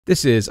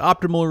This is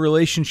Optimal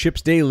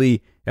Relationships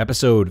Daily,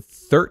 episode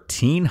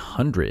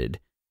 1300.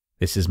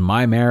 This is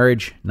My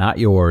Marriage, Not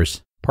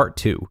Yours, Part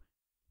 2,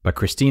 by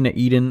Kristena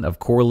Eden of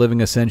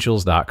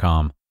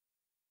CoreLivingEssentials.com.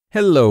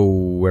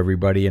 Hello,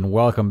 everybody, and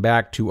welcome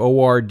back to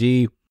ORD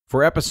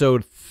for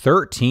episode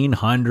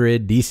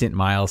 1300, decent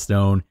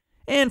milestone,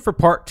 and for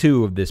Part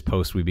 2 of this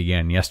post we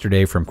began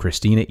yesterday from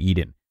Kristena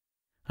Eden.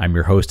 I'm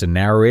your host and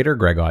narrator,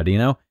 Greg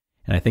Audino,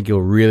 and I think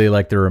you'll really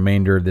like the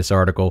remainder of this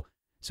article.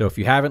 So if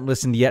you haven't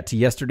listened yet to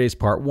yesterday's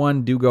part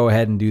 1, do go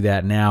ahead and do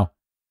that now.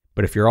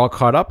 But if you're all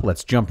caught up,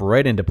 let's jump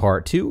right into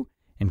part 2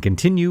 and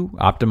continue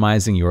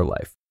optimizing your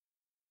life.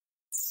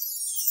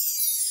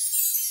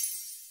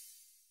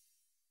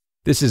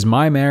 This is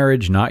My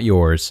Marriage, Not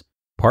Yours,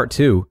 Part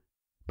 2,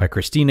 by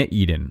Kristena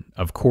Eden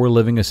of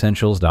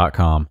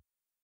CoreLivingEssentials.com.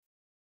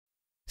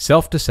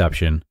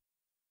 Self-deception.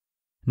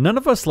 None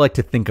of us like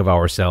to think of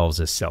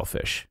ourselves as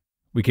selfish.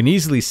 We can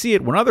easily see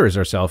it when others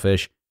are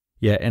selfish,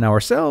 yet in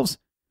ourselves,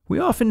 we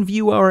often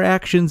view our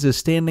actions as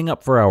standing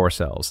up for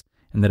ourselves,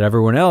 and that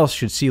everyone else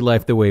should see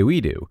life the way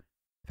we do.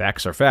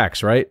 Facts are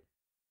facts, right?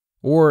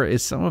 Or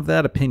is some of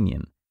that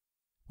opinion?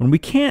 When we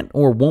can't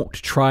or won't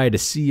try to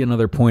see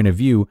another point of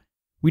view,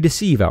 we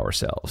deceive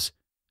ourselves.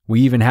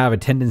 We even have a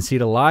tendency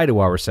to lie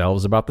to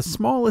ourselves about the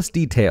smallest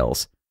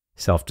details.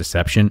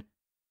 Self-deception.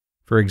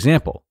 For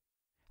example,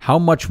 how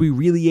much we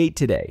really ate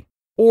today,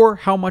 or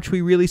how much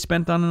we really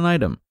spent on an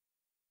item.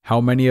 How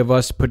many of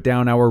us put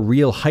down our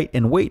real height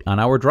and weight on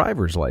our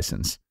driver's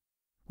license?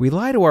 We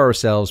lie to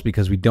ourselves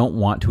because we don't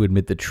want to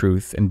admit the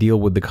truth and deal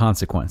with the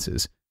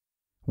consequences.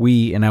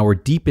 We, in our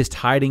deepest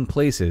hiding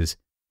places,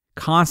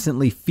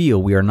 constantly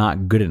feel we are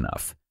not good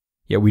enough,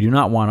 yet we do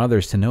not want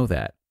others to know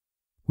that.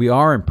 We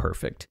are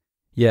imperfect,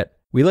 yet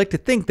we like to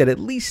think that at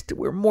least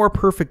we're more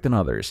perfect than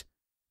others.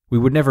 We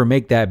would never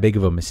make that big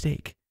of a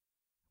mistake.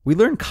 We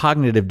learn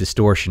cognitive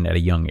distortion at a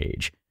young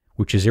age,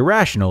 which is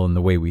irrational in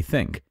the way we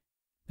think.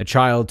 A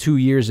child 2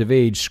 years of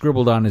age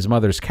scribbled on his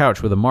mother's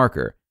couch with a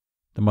marker.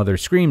 The mother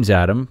screams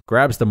at him,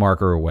 grabs the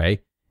marker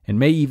away, and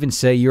may even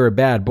say, "You're a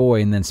bad boy,"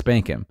 and then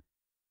spank him.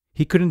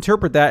 He could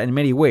interpret that in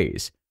many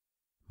ways.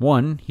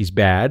 1, he's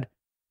bad.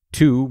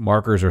 2,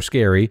 markers are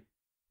scary.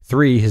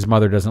 3, his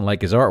mother doesn't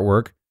like his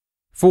artwork.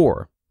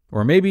 4,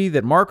 or maybe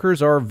that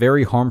markers are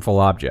very harmful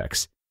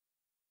objects.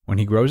 When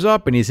he grows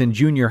up and he's in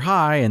junior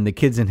high and the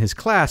kids in his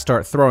class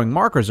start throwing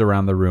markers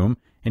around the room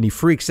and he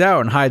freaks out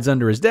and hides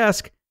under his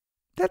desk,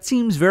 that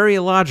seems very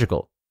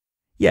illogical.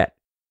 Yet,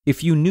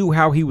 if you knew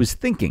how he was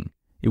thinking,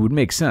 it would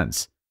make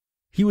sense.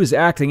 He was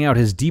acting out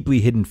his deeply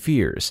hidden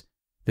fears.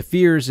 The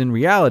fears in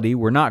reality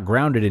were not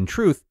grounded in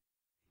truth,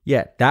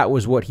 yet that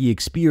was what he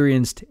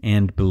experienced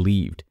and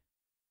believed.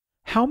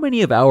 How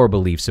many of our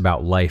beliefs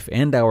about life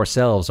and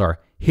ourselves are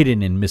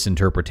hidden in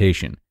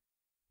misinterpretation?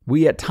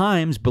 We at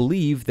times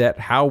believe that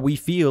how we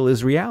feel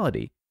is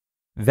reality.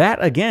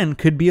 That again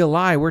could be a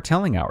lie we're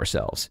telling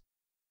ourselves.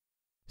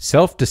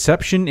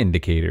 Self-deception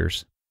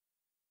indicators.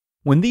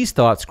 When these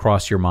thoughts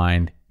cross your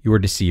mind, you are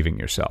deceiving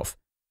yourself.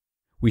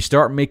 We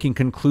start making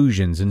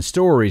conclusions and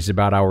stories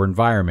about our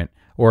environment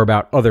or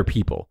about other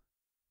people.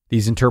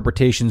 These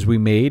interpretations we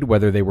made,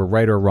 whether they were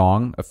right or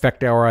wrong,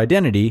 affect our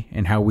identity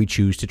and how we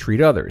choose to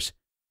treat others.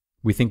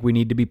 We think we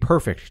need to be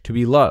perfect to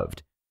be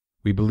loved.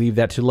 We believe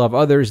that to love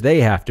others, they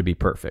have to be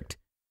perfect.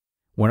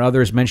 When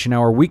others mention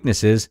our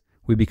weaknesses,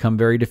 we become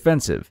very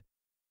defensive.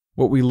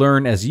 What we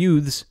learn as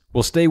youths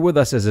will stay with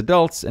us as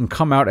adults and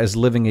come out as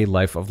living a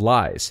life of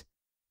lies.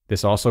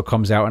 This also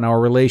comes out in our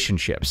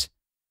relationships.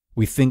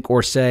 We think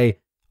or say,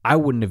 "I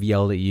wouldn't have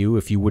yelled at you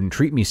if you wouldn't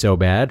treat me so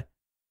bad."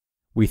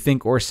 We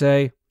think or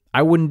say,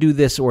 "I wouldn't do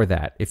this or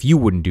that if you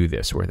wouldn't do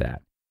this or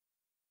that."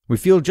 We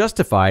feel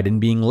justified in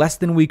being less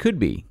than we could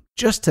be,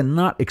 just to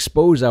not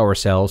expose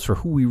ourselves for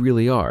who we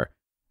really are,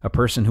 a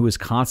person who is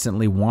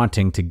constantly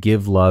wanting to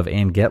give love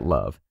and get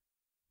love.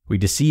 We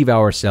deceive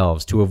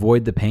ourselves to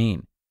avoid the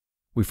pain.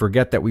 We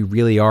forget that we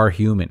really are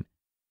human.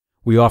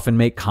 We often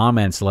make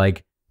comments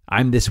like,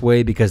 "I'm this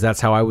way because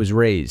that's how I was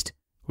raised,"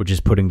 which is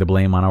putting the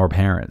blame on our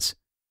parents.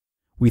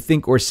 We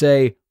think or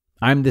say,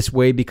 "I'm this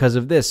way because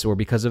of this or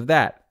because of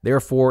that,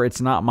 therefore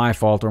it's not my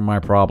fault or my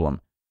problem."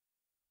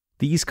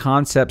 These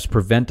concepts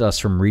prevent us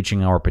from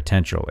reaching our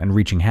potential and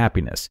reaching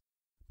happiness,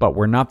 but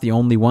we're not the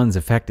only ones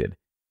affected.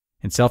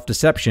 In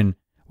self-deception,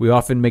 we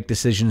often make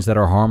decisions that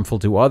are harmful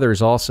to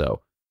others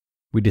also.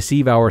 We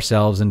deceive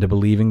ourselves into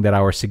believing that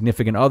our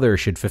significant other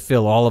should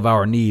fulfill all of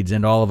our needs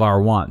and all of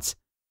our wants.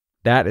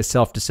 That is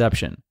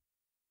self-deception.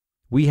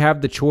 We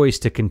have the choice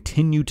to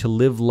continue to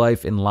live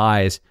life in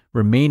lies,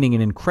 remaining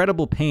in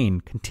incredible pain,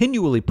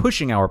 continually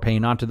pushing our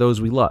pain onto those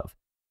we love.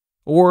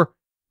 Or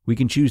we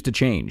can choose to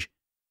change.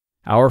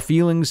 Our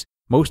feelings,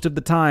 most of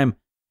the time,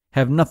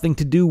 have nothing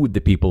to do with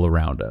the people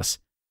around us.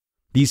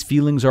 These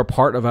feelings are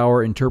part of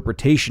our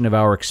interpretation of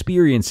our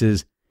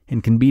experiences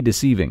and can be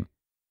deceiving.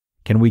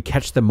 Can we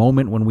catch the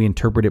moment when we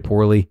interpret it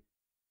poorly?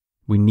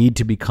 We need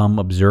to become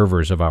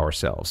observers of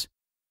ourselves.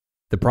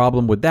 The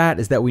problem with that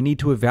is that we need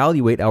to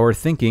evaluate our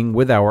thinking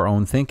with our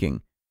own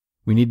thinking.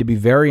 We need to be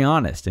very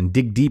honest and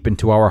dig deep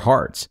into our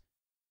hearts.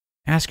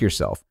 Ask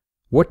yourself,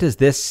 What does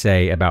this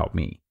say about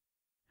me?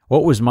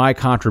 What was my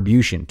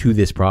contribution to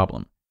this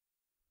problem?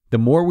 The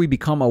more we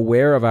become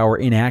aware of our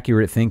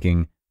inaccurate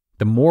thinking,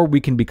 the more we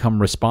can become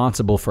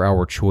responsible for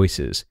our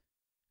choices.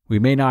 We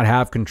may not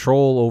have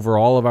control over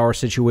all of our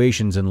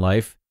situations in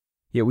life,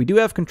 yet we do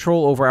have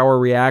control over our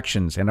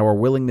reactions and our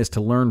willingness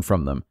to learn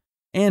from them,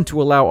 and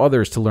to allow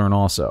others to learn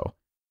also.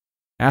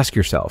 Ask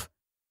yourself,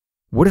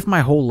 what if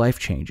my whole life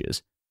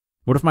changes?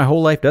 What if my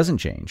whole life doesn't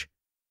change?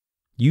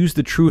 Use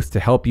the truth to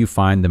help you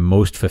find the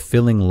most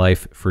fulfilling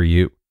life for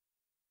you.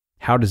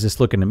 How does this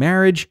look in a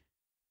marriage?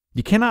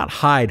 You cannot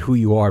hide who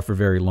you are for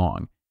very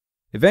long.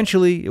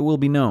 Eventually, it will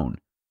be known.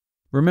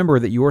 Remember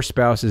that your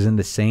spouse is in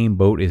the same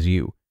boat as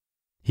you.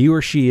 He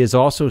or she is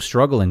also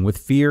struggling with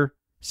fear,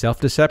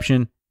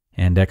 self-deception,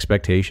 and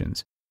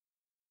expectations.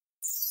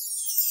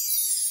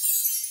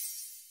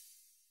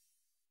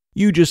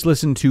 You just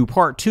listened to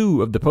part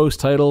 2 of the post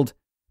titled,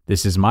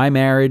 "This is My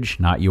Marriage,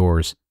 Not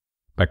Yours,"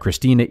 by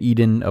Kristena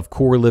Eden of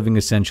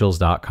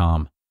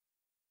CoreLivingEssentials.com.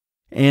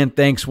 And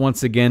thanks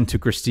once again to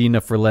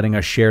Kristena for letting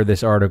us share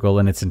this article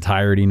in its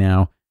entirety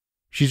now.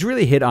 She's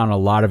really hit on a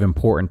lot of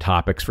important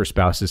topics for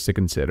spouses to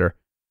consider.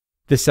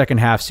 This second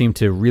half seemed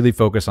to really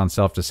focus on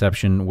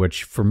self-deception,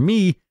 which for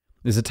me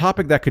is a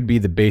topic that could be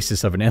the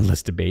basis of an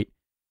endless debate.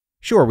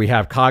 Sure, we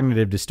have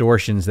cognitive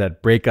distortions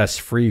that break us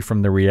free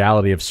from the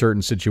reality of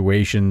certain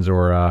situations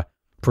or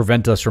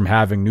prevent us from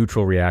having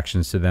neutral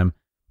reactions to them,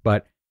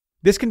 but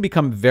this can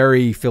become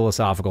very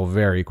philosophical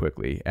very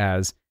quickly,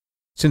 as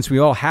since we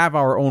all have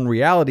our own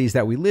realities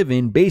that we live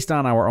in based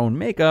on our own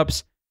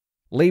makeups,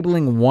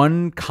 labeling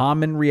one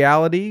common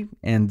reality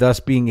and thus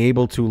being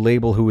able to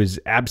label who is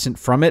absent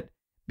from it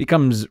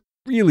becomes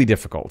really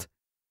difficult.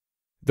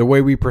 The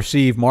way we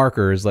perceive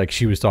markers, like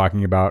she was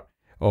talking about,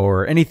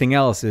 or anything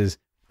else is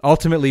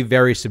ultimately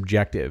very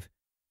subjective.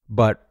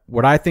 But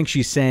what I think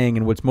she's saying,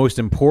 and what's most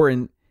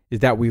important, is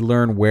that we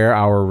learn where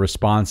our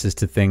responses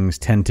to things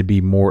tend to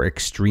be more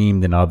extreme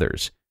than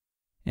others.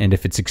 And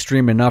if it's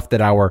extreme enough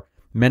that our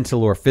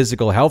mental or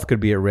physical health could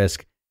be at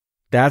risk,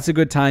 that's a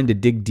good time to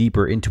dig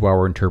deeper into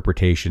our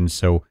interpretations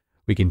so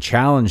we can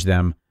challenge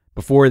them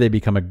before they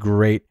become a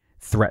great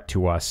threat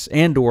to us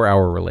and or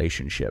our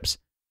relationships.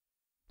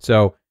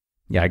 So,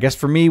 yeah, I guess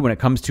for me, when it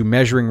comes to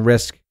measuring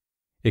risk,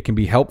 it can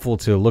be helpful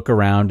to look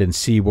around and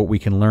see what we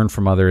can learn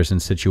from others in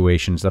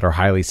situations that are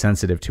highly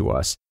sensitive to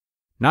us.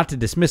 Not to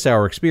dismiss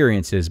our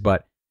experiences,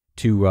 but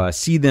to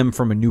see them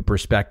from a new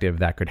perspective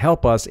that could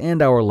help us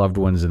and our loved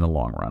ones in the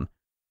long run.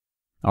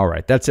 All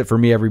right, that's it for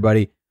me,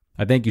 everybody.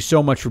 I thank you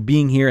so much for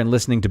being here and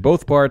listening to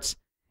both parts,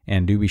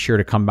 and do be sure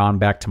to come on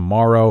back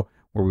tomorrow,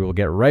 where we will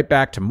get right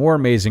back to more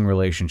amazing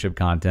relationship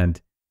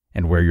content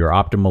and where your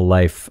optimal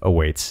life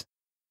awaits.